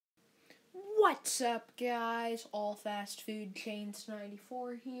What's up, guys? All Fast Food Chains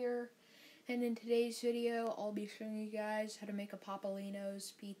 94 here, and in today's video I'll be showing you guys how to make a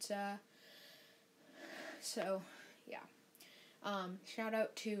popolinos pizza. So yeah, shout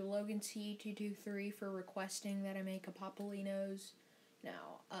out to Logan C223 for requesting that I make a popolinos.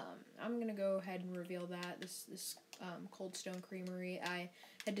 Now I'm gonna go ahead and reveal that this Cold Stone Creamery, I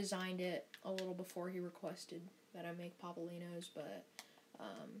had designed it a little before he requested that I make popolinos, but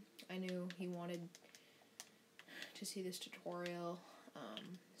I knew he wanted to see this tutorial,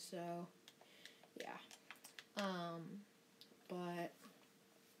 so yeah, but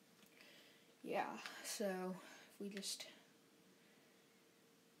yeah, so if we just,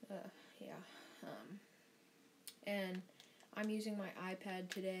 and I'm using my iPad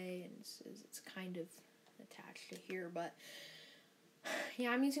today, and it's kind of attached to here, but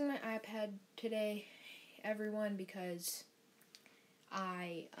yeah, I'm using my iPad today, everyone, because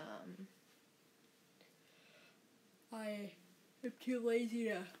I am too lazy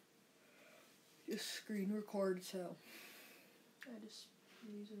to just screen record, so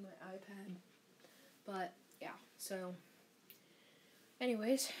I'm using my iPad. But yeah, so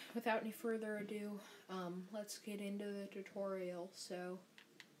anyways, without any further ado, let's get into the tutorial. So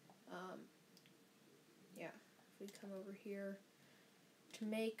yeah, if we come over here, to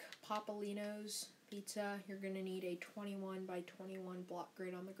make popolinos pizza, you're going to need a 21 by 21 block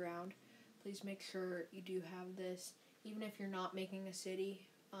grid on the ground. Please make sure you do have this. Even if you're not making a city,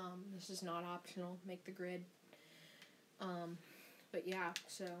 this is not optional. Make the grid. But yeah,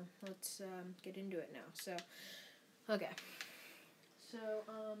 so let's get into it now. So, okay. So,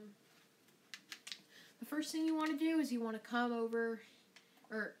 the first thing you want to do is you want to come over,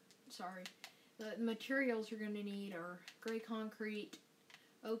 the materials you're going to need are gray concrete,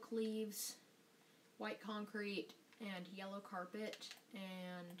 oak leaves, white concrete, and yellow carpet,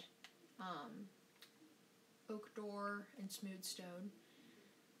 and oak door and smooth stone.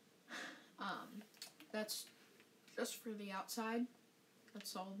 That's just for the outside.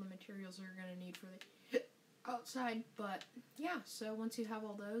 That's all the materials you're going to need for the outside. But yeah, so once you have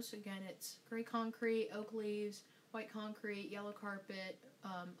all those, again, it's gray concrete, oak leaves, white concrete, yellow carpet,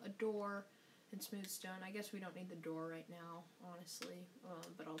 a door, and smooth stone. I guess we don't need the door right now, honestly,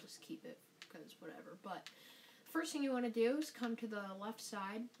 but I'll just keep it because whatever. But first thing you want to do is come to the left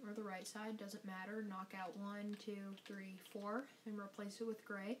side or the right side, doesn't matter. Knock out 1, 2, 3, 4, and replace it with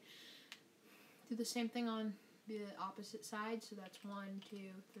gray. Do the same thing on the opposite side, so that's 1, 2,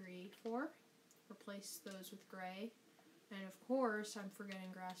 3, 4. Replace those with gray. And of course, I'm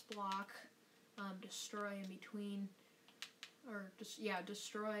forgetting grass block. Destroy in between,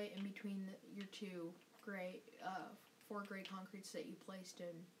 destroy in between your two gray, 4 gray concretes that you placed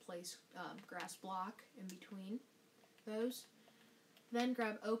in place, grass block in between those. Then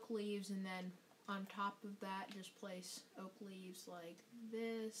grab oak leaves, and then on top of that, just place oak leaves like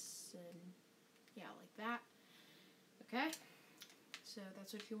this, and yeah, like that. Okay, so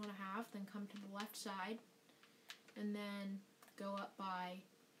that's what you want to have. Then come to the left side, and then go up by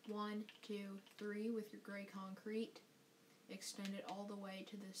 1, 2, 3 with your gray concrete. Extend it all the way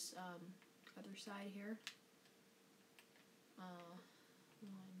to this other side here. 1,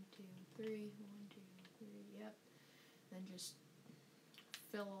 2, 3, 1, 2, 3, yep. Then just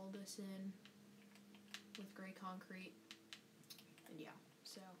fill all this in with gray concrete, and yeah,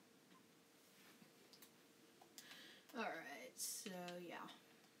 so. Alright, so yeah.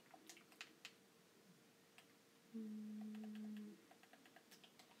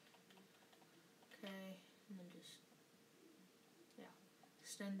 Okay, and then just, yeah,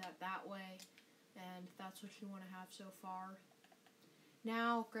 extend that way, and that's what you want to have so far.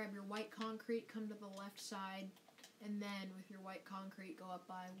 Now, grab your white concrete, come to the left side, and then with your white concrete, go up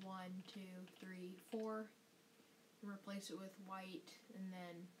by 1, 2, 3, 4, and replace it with white, and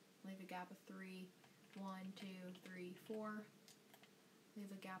then leave a gap of 3, 1, 2, 3, 4,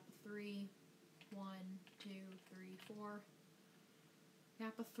 leave a gap of 3, 1, 2, 3, 4,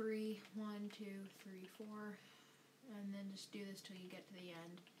 gap of 3, 1, 2, 3, 4, and then just do this till you get to the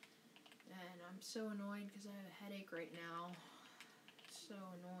end. And I'm so annoyed because I have a headache right now. So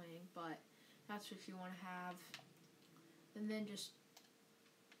annoying, but that's what you want to have. And then just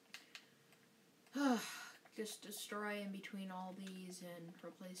destroy in between all these and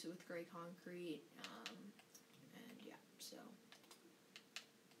replace it with gray concrete. And yeah, so.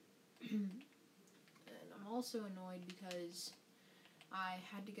 And I'm also annoyed because I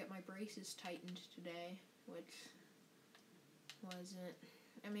had to get my braces tightened today, which wasn't,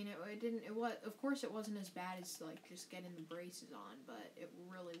 I mean, of course it wasn't as bad as, like, just getting the braces on, but it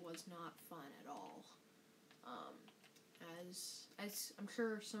really was not fun at all. as I'm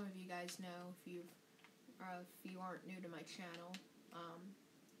sure some of you guys know, if you aren't new to my channel,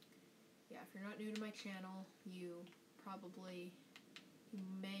 yeah, if you're not new to my channel, you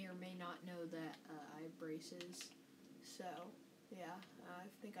may or may not know that I have braces. So yeah, I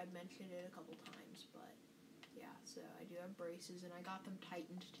think I've mentioned it a couple times, but yeah, so I do have braces, and I got them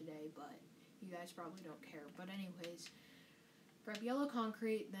tightened today, but you guys probably don't care. But anyways, grab yellow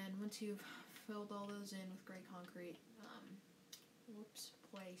concrete, then once you've filled all those in with gray concrete,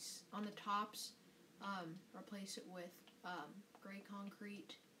 place on the tops, replace it with gray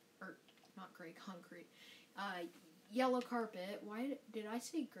concrete, or not gray concrete, yellow carpet. Why did I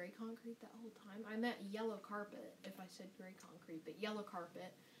say gray concrete that whole time? I meant yellow carpet if I said gray concrete, but yellow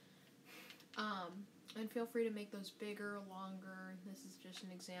carpet. And feel free to make those bigger, longer. This is just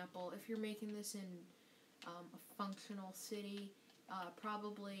an example. If you're making this in a functional city,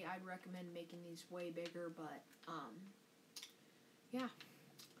 probably I'd recommend making these way bigger, but yeah.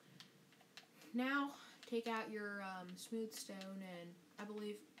 Now, take out your smooth stone, and I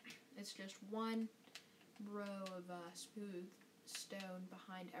believe it's just one row of smooth stone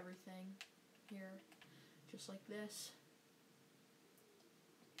behind everything here, just like this.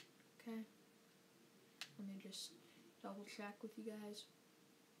 Okay. Let me just double check with you guys.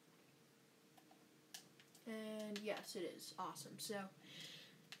 And yes, it is. Awesome. So,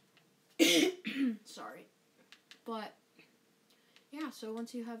 sorry. But, yeah, so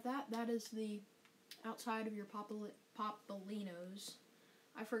once you have that, that is the outside of your popolinos.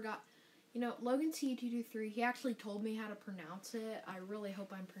 I forgot. You know, Logan C223, he actually told me how to pronounce it. I really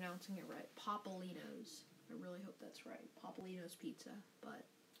hope I'm pronouncing it right. Popolinos. I really hope that's right. Popolinos pizza. But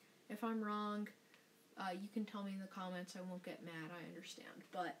if I'm wrong, you can tell me in the comments. I won't get mad. I understand.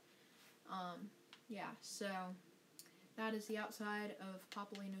 But, yeah, so that is the outside of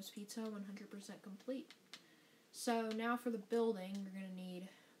Popolinos pizza, 100% complete. So now for the building, you're going to need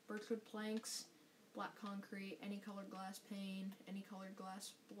birchwood planks, black concrete, any colored glass pane, any colored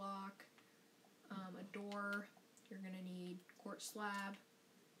glass block, a door. You're going to need quartz slab,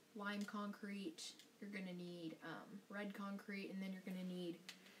 lime concrete. You're going to need red concrete, and then you're going to need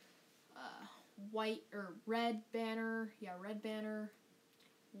white or red banner. Yeah, red banner,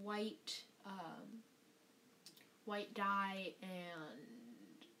 white dye,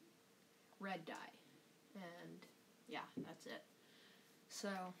 and red dye. And yeah, that's it.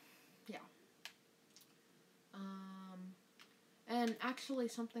 So, yeah. And actually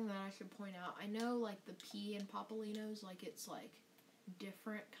something that I should point out, I know like the P in Popolinos, like it's like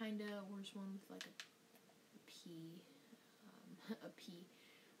different kinda. Where's one with like a P? A P.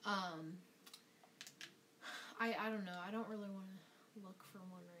 I don't know. I don't really want to look for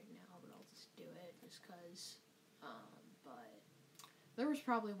one right now, but I'll just do it just because. But there was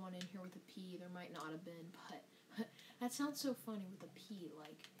probably one in here with a P. There might not have been, but that sounds so funny with a P.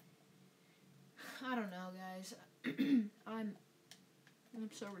 Like, I don't know, guys. I'm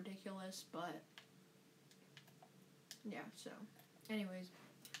so ridiculous, but yeah. So, anyways,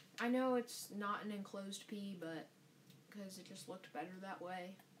 I know it's not an enclosed P, but because it just looked better that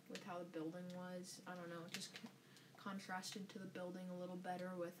way with how the building was. I don't know. It just contrasted to the building a little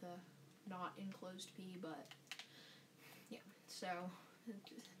better with a not enclosed P, but yeah. So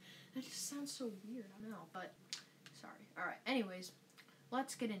that just sounds so weird. I don't know, but sorry. All right. Anyways,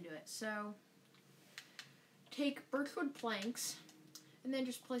 let's get into it. So take birchwood planks, and then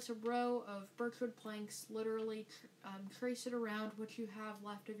just place a row of birchwood planks. Literally trace it around what you have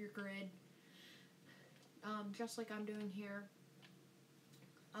left of your grid, just like I'm doing here.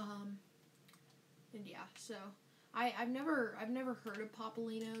 And yeah, so I've never heard of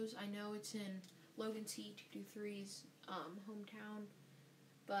Popolinos. I know it's in Logan C223's hometown,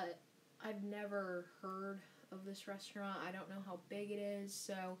 but I've never heard of this restaurant. I don't know how big it is.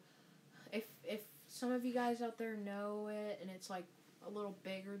 So if some of you guys out there know it and it's like a little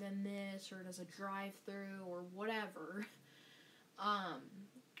bigger than this, or it has a drive-through or whatever,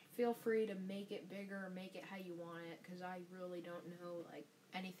 feel free to make it bigger or make it how you want it, because I really don't know like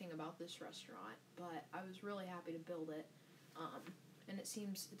anything about this restaurant, but I was really happy to build it, and it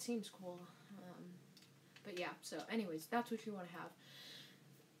seems cool, but yeah. So anyways, that's what you want to have.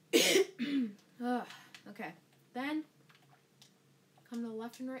 Okay, then come to the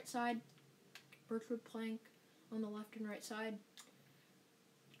left and right side, birchwood plank on the left and right side,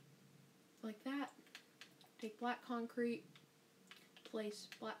 like that. Take black concrete, place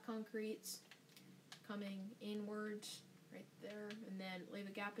black concretes coming inwards right there, and then leave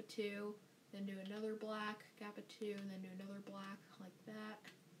a gap of 2, then do another black, gap of 2, and then do another black, like that.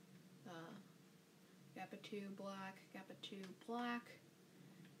 Gap of 2, black, gap of 2, black.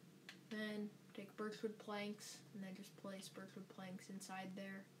 Then take birchwood planks and then just place birchwood planks inside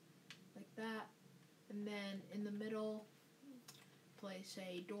there, like that. And then in the middle, place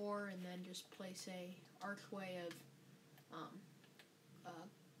a door and then just place a archway of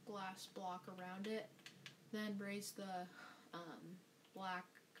a glass block around it. Then raise the black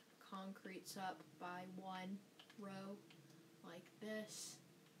concretes up by one row, like this.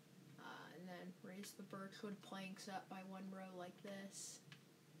 And then raise the birchwood planks up by one row like this.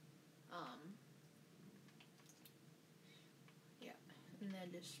 Yeah, and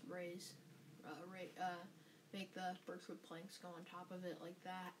then just make the birchwood planks go on top of it like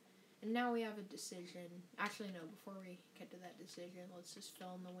that. And now we have a decision. Actually, no, before we get to that decision, let's just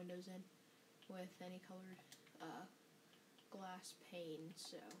fill in the windows in with any colored glass pane.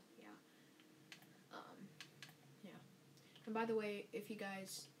 So, yeah. And by the way, if you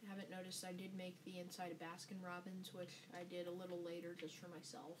guys haven't noticed, I did make the inside of Baskin-Robbins, which I did a little later just for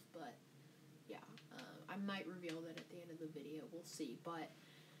myself, but yeah, I might reveal that at the end of the video, we'll see, but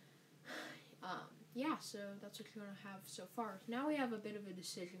yeah, so that's what you're going to have so far. Now we have a bit of a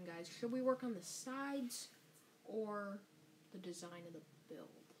decision, guys. Should we work on the sides or the design of the build?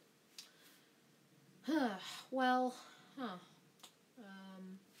 Well,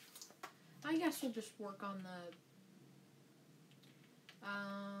 I guess we'll just work on the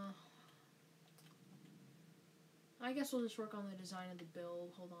I guess we'll just work on the design of the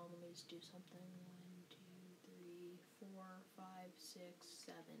build. Hold on, let me just do something. 1, 2, 3, 4, 5, 6,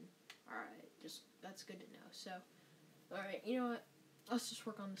 7. Alright, that's good to know. So, alright, you know what? Let's just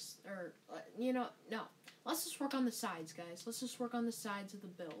work on this, no. Let's just work on the sides, guys. Let's just work on the sides of the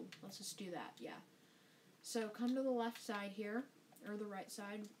build. Let's just do that, yeah. So, come to the left side here, or the right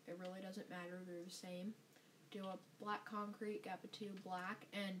side. It really doesn't matter. They're the same. Do a black concrete, gap of 2 black,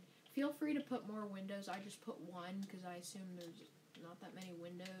 and feel free to put more windows. I just put one because I assume there's not that many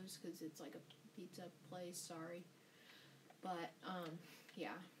windows because it's like a pizza place, sorry. But,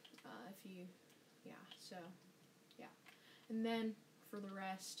 yeah, yeah. And then for the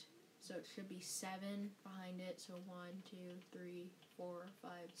rest, so it should be 7 behind it, so 1, 2, 3, 4,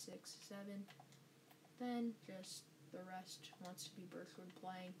 5, 6, 7. Then just the rest wants to be birchwood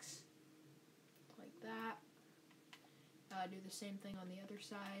planks, like that. Do the same thing on the other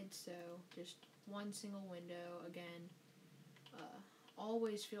side, so just one single window again.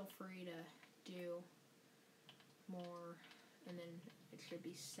 Always feel free to do more, and then it should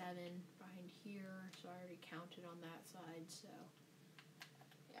be 7 behind here, so I already counted on that side, so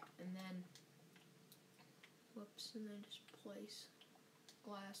yeah, and then whoops, and then just place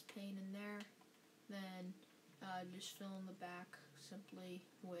glass pane in there, then just fill in the back simply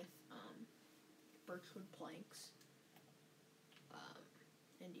with birchwood planks.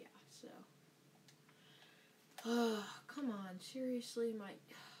 And yeah, so come on, seriously, my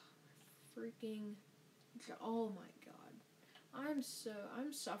freaking oh my god, I'm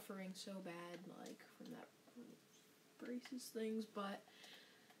suffering so bad, like, from that braces things, but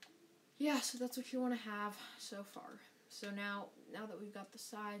yeah, so that's what you want to have so far. So now that we've got the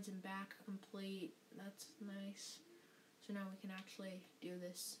sides and back complete, that's nice. So now we can actually do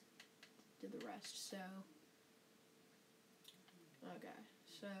the rest. So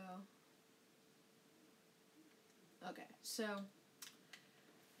so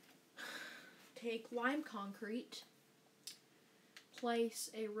take lime concrete, place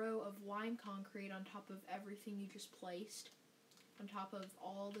a row of lime concrete on top of everything you just placed. On top of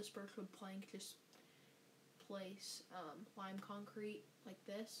all this birchwood plank, just place lime concrete like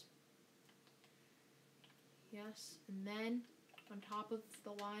this. Yes, and then on top of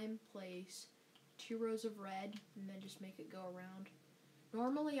the lime, place 2 rows of red, and then just make it go around.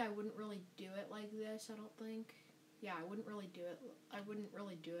 Normally, I wouldn't really do it like this, I don't think. Yeah, I wouldn't really do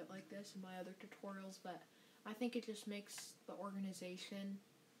it like this in my other tutorials, but I think it just makes the organization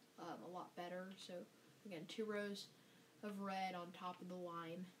a lot better. So, again, 2 rows of red on top of the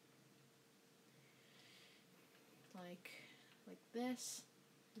lime. Like this,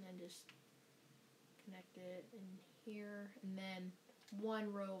 and then just connect it in here, and then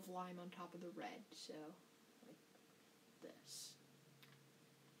 1 row of lime on top of the red, so like this.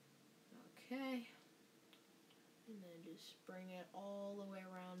 Okay, and then just bring it all the way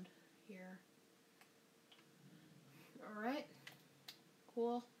around here. Alright,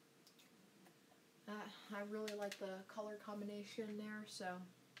 cool. I really like the color combination there, so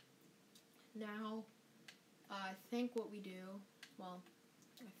now I think what we do, well,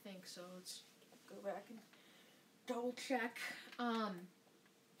 I think so, let's go back and double check. Okay,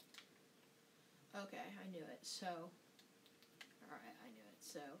 I knew it, so, alright, I knew it,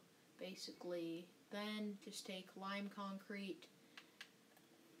 so, basically, then just take lime concrete,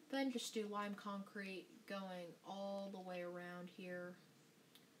 Then just do lime concrete going all the way around here,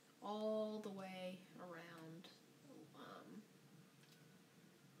 all the way around,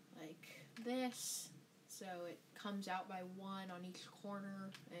 like this, so it comes out by one on each corner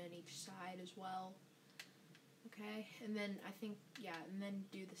and each side as well. Okay, and then I think, yeah, and then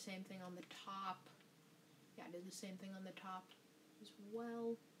do the same thing on the top. Yeah, do the same thing on the top as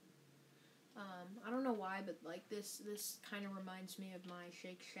well. I don't know why, but like this kind of reminds me of my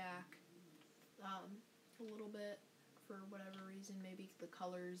Shake Shack a little bit for whatever reason. Maybe the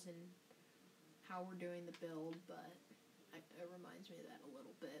colors and how we're doing the build, but it reminds me of that a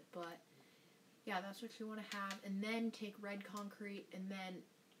little bit. But yeah, that's what you want to have. And then take red concrete and then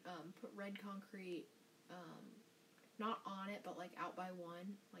put red concrete not on it, but like out by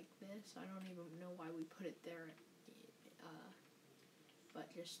one, like this. I don't even know why we put it there,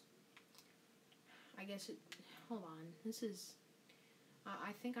 but just, I guess it, hold on, this is,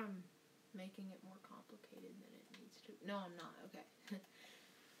 I think I'm making it more complicated than it needs to. No, I'm not. Okay.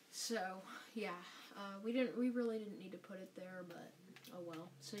 So, yeah, we really didn't need to put it there, but oh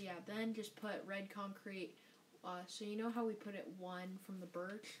well. So yeah, then just put red concrete, so you know how we put it one from the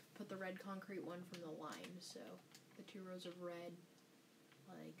birch? Put the red concrete one from the lime, so the 2 rows of red,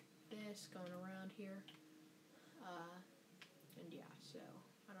 like this, going around here, and yeah, so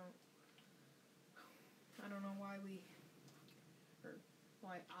I don't know why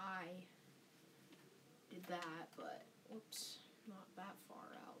I did that, but whoops, not that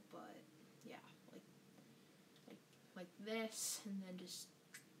far out, but yeah, like this, and then just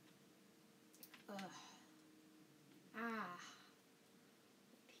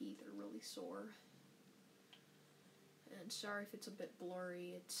teeth are really sore, and sorry if it's a bit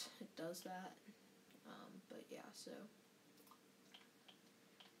blurry, it does that, but yeah, so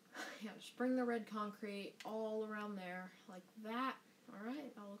yeah, just bring the red concrete all around there, like that.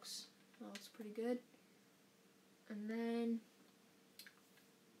 Alright, that looks pretty good. And then,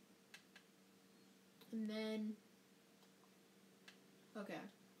 okay,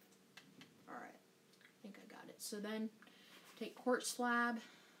 alright, I think I got it. So then, take quartz slab,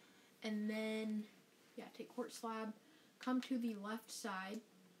 and then, yeah, take quartz slab, come to the left side,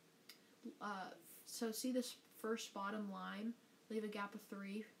 so see this first bottom line, leave a gap of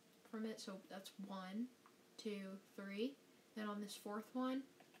 3 from it, so that's 1, 2, 3. Then on this 4th one,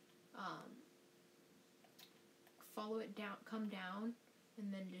 follow it down, come down,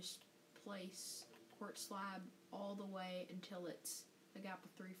 and then just place quartz slab all the way until it's a gap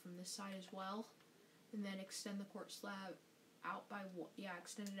of 3 from this side as well, and then extend the quartz slab out by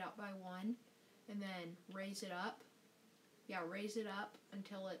extend it out by 1, and then raise it up. Yeah, raise it up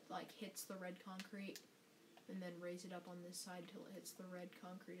until it like hits the red concrete, and then raise it up on this side till it hits the red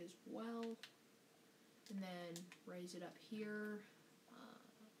concrete as well, and then raise it up here.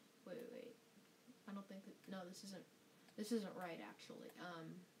 Wait. I don't think that, no, this isn't right, actually.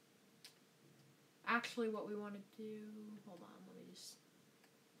 Actually, what we want to do, hold on, let me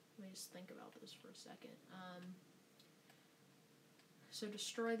just think about this for a second. So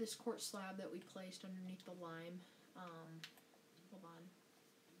destroy this quartz slab that we placed underneath the lime. Hold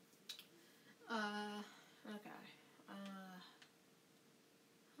on. Okay.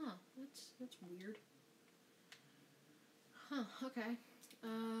 That's weird. Okay.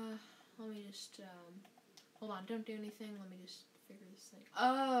 Let me just, hold on, don't do anything, let me just figure this thing.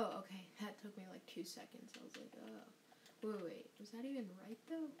 Oh, okay, that took me like 2 seconds. I was like, oh. Wait, was that even right,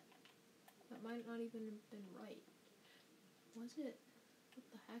 though? That might not even have been right. Was it?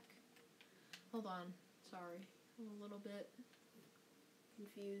 What the heck? Hold on, sorry. I'm a little bit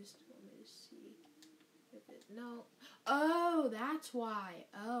confused. Let me just see if it, no. Oh, that's why.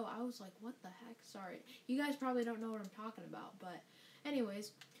 Oh, I was like, what the heck? Sorry. You guys probably don't know what I'm talking about, but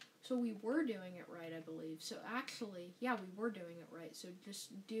anyways, so we were doing it right, I believe. So actually, yeah, we were doing it right. So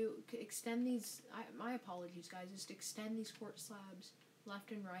just extend these, my apologies, guys, just extend these quartz slabs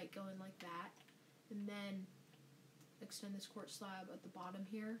left and right, going like that, and then extend this quartz slab at the bottom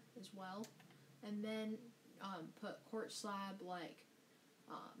here as well, and then put quartz slab like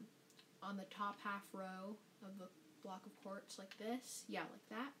on the top half row of the block of quartz like this, yeah, like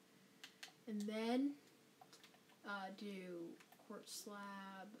that, and then do quartz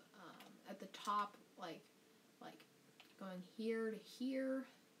slab at the top, like going here to here,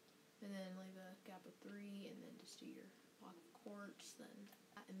 and then leave a gap of 3, and then just do your block of quartz,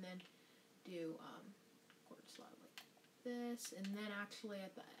 and then do quartz slab like this, and then actually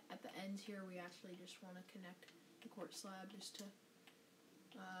at the ends here we actually just want to connect the quartz slab just to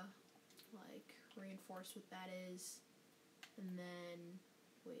like reinforce what that is, and then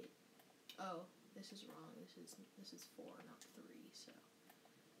wait, oh, this is wrong, this is 4, not 3, so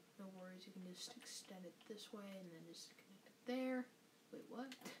no worries. You can just extend it this way and then just connect it there. Wait, what?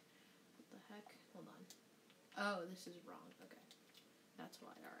 What the heck? Hold on. Oh, this is wrong. Okay, that's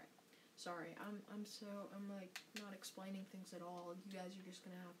why. All right. Sorry, I'm like not explaining things at all. You guys are just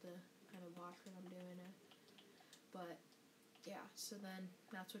gonna have to kind of watch what I'm doing. But yeah, so then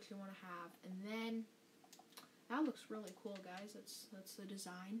that's what you want to have, and then that looks really cool, guys. That's the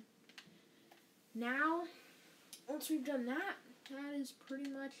design. Now, once we've done that, that is pretty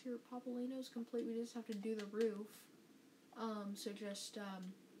much your popolinos complete. We just have to do the roof. So just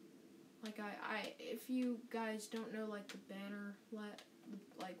like if you guys don't know like the banner,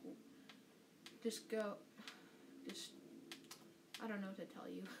 like just go, I don't know what to tell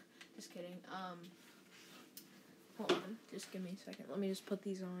you. Just kidding. Hold on, just give me a second. Let me just put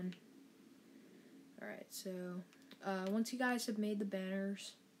these on. Alright, so once you guys have made the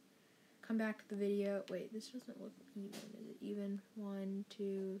banners, come back to the video. Wait, this doesn't look even. Is it even? 1,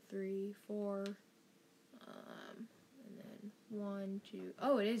 2, 3, 4. And then 1, 2.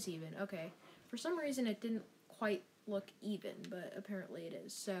 Oh, it is even. Okay. For some reason, it didn't quite look even, but apparently it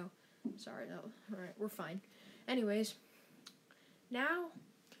is. So, sorry. Alright, we're fine. Anyways, now,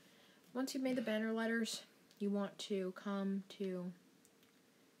 once you've made the banner letters, you want to come to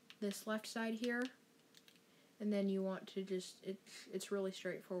this left side here, and then you want to just, it's really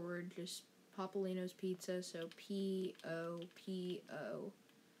straightforward, just Popolinos Pizza, so Popolinos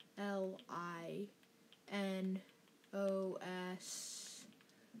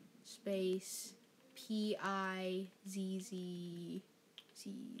space PIZZZZ,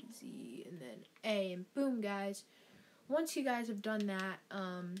 and then A, and boom, guys. Once you guys have done that,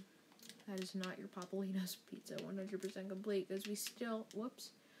 that is not your Popolinos Pizza 100% complete, because we still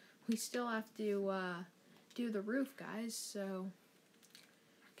have to do the roof, guys, so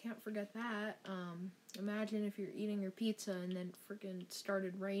can't forget that. Imagine if you're eating your pizza and then freaking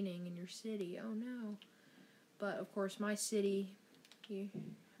started raining in your city. Oh no. But of course my city,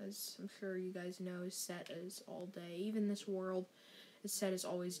 as I'm sure you guys know, is set as all day. Even this world is set as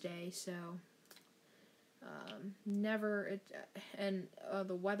always day, so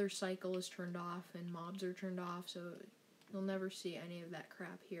the weather cycle is turned off and mobs are turned off, so you'll never see any of that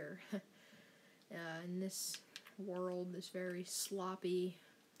crap here. In this world, this very sloppy,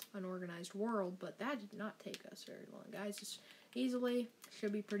 unorganized world, but that did not take us very long, guys. Just easily,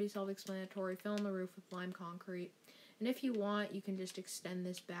 should be pretty self-explanatory. Fill in the roof with lime concrete, and if you want, you can just extend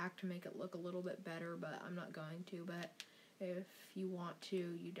this back to make it look a little bit better, but I'm not going to. But if you want to,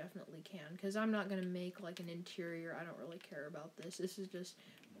 you definitely can, because I'm not going to make like an interior. I don't really care about this. This is just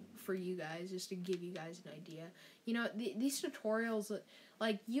for you guys, just to give you guys an idea. You know, these tutorials,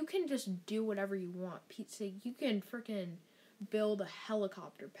 like, you can just do whatever you want. Pizza, you can freaking build a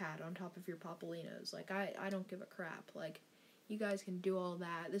helicopter pad on top of your Popolinos. Like, I don't give a crap. Like, you guys can do all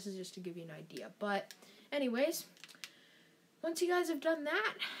that. This is just to give you an idea. But anyways, once you guys have done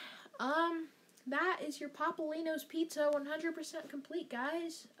that, that is your Popolinos Pizza 100% complete,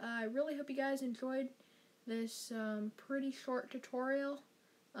 guys. I really hope you guys enjoyed this pretty short tutorial.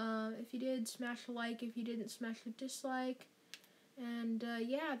 If you did, smash a like. If you didn't, smash a dislike. And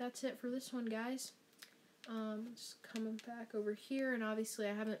yeah, that's it for this one, guys. Just coming back over here, and obviously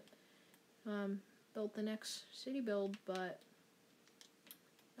I haven't built the next city build, but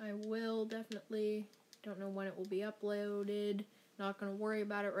I will definitely. Don't know when it will be uploaded. Not gonna worry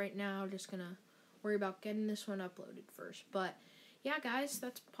about it right now. Just gonna worry about getting this one uploaded first. But yeah, guys,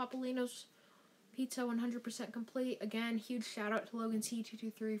 that's Popolinos Pizza 100% complete. Again, huge shout out to Logan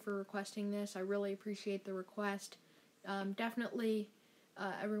C223 for requesting this. I really appreciate the request. Definitely,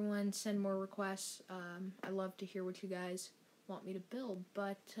 everyone send more requests. I love to hear what you guys want me to build.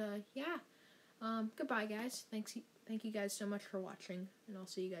 But yeah, goodbye, guys. Thank you guys so much for watching, and I'll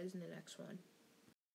see you guys in the next one.